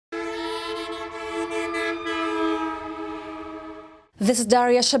This is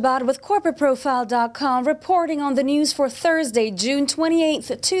Daria Shabbat with CorporateProfile.com reporting on the news for Thursday, June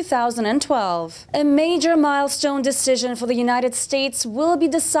 28, 2012. A major milestone decision for the United States will be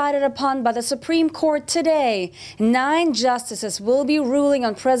decided upon by the Supreme Court today. 9 justices will be ruling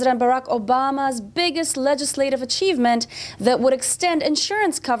on President Barack Obama's biggest legislative achievement that would extend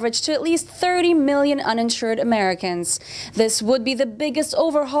insurance coverage to at least 30 million uninsured Americans. This would be the biggest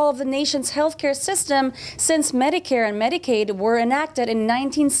overhaul of the nation's healthcare system since Medicare and Medicaid were enacted in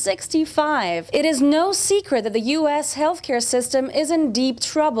 1965. It is no secret that the U.S. healthcare system is in deep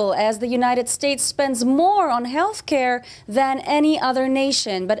trouble as the United States spends more on healthcare than any other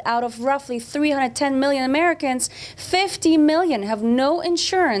nation. But out of roughly 310 million Americans, 50 million have no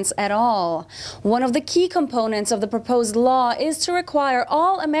insurance at all. One of the key components of the proposed law is to require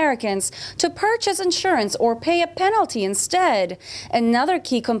all Americans to purchase insurance or pay a penalty instead. Another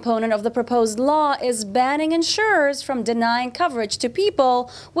key component of the proposed law is banning insurers from denying coverage to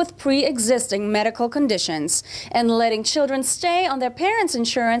people with pre-existing medical conditions and letting children stay on their parents'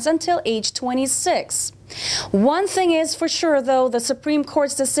 insurance until age 26. One thing is for sure, though, the Supreme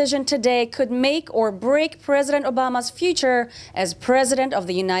Court's decision today could make or break President Obama's future as President of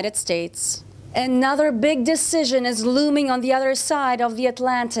the United States. Another big decision is looming on the other side of the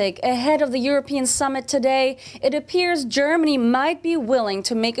Atlantic. Ahead of the European summit today, it appears Germany might be willing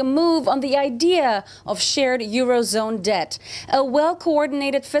to make a move on the idea of shared Eurozone debt. A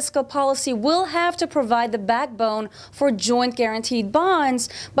well-coordinated fiscal policy will have to provide the backbone for joint guaranteed bonds,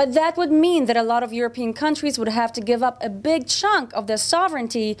 but that would mean that a lot of European countries would have to give up a big chunk of their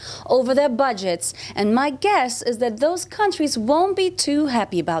sovereignty over their budgets. And my guess is that those countries won't be too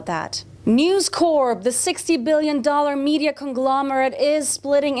happy about that. News Corp, the $60 billion media conglomerate, is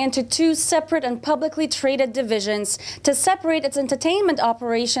splitting into 2 separate and publicly traded divisions to separate its entertainment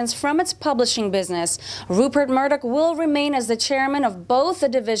operations from its publishing business. Rupert Murdoch will remain as the chairman of both the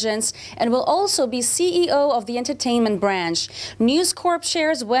divisions and will also be CEO of the entertainment branch. News Corp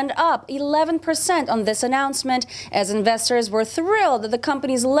shares went up 11% on this announcement as investors were thrilled that the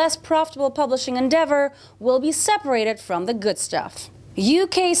company's less profitable publishing endeavor will be separated from the good stuff.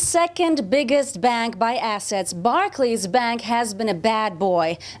 UK's second biggest bank by assets, Barclays Bank, has been a bad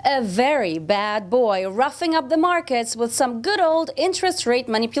boy, a very bad boy, roughing up the markets with some good old interest rate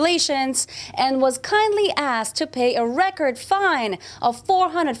manipulations, and was kindly asked to pay a record fine of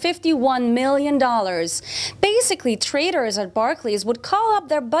 $451 million. Basically, traders at Barclays would call up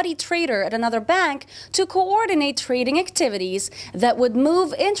their buddy trader at another bank to coordinate trading activities that would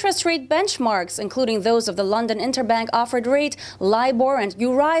move interest rate benchmarks, including those of the London Interbank Offered Rate, LIBOR, and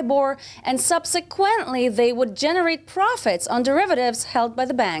Euribor, and subsequently they would generate profits on derivatives held by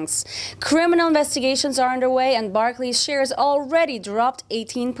the banks. Criminal investigations are underway and Barclays shares already dropped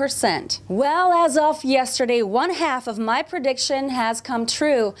 18%. Well, as of yesterday, 1/2 of my prediction has come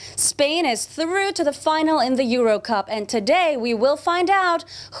true. Spain is through to the final in the Eurocup, and today we will find out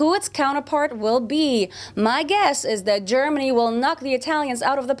who its counterpart will be. My guess is that Germany will knock the Italians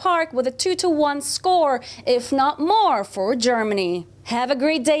out of the park with a 2-1 score, if not more, for Germany. Have a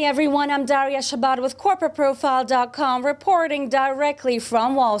great day, everyone. I'm Daria Shabbat with CorporateProfile.com reporting directly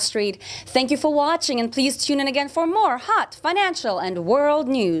from Wall Street. Thank you for watching, and please tune in again for more hot financial and world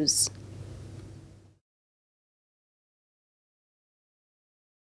news.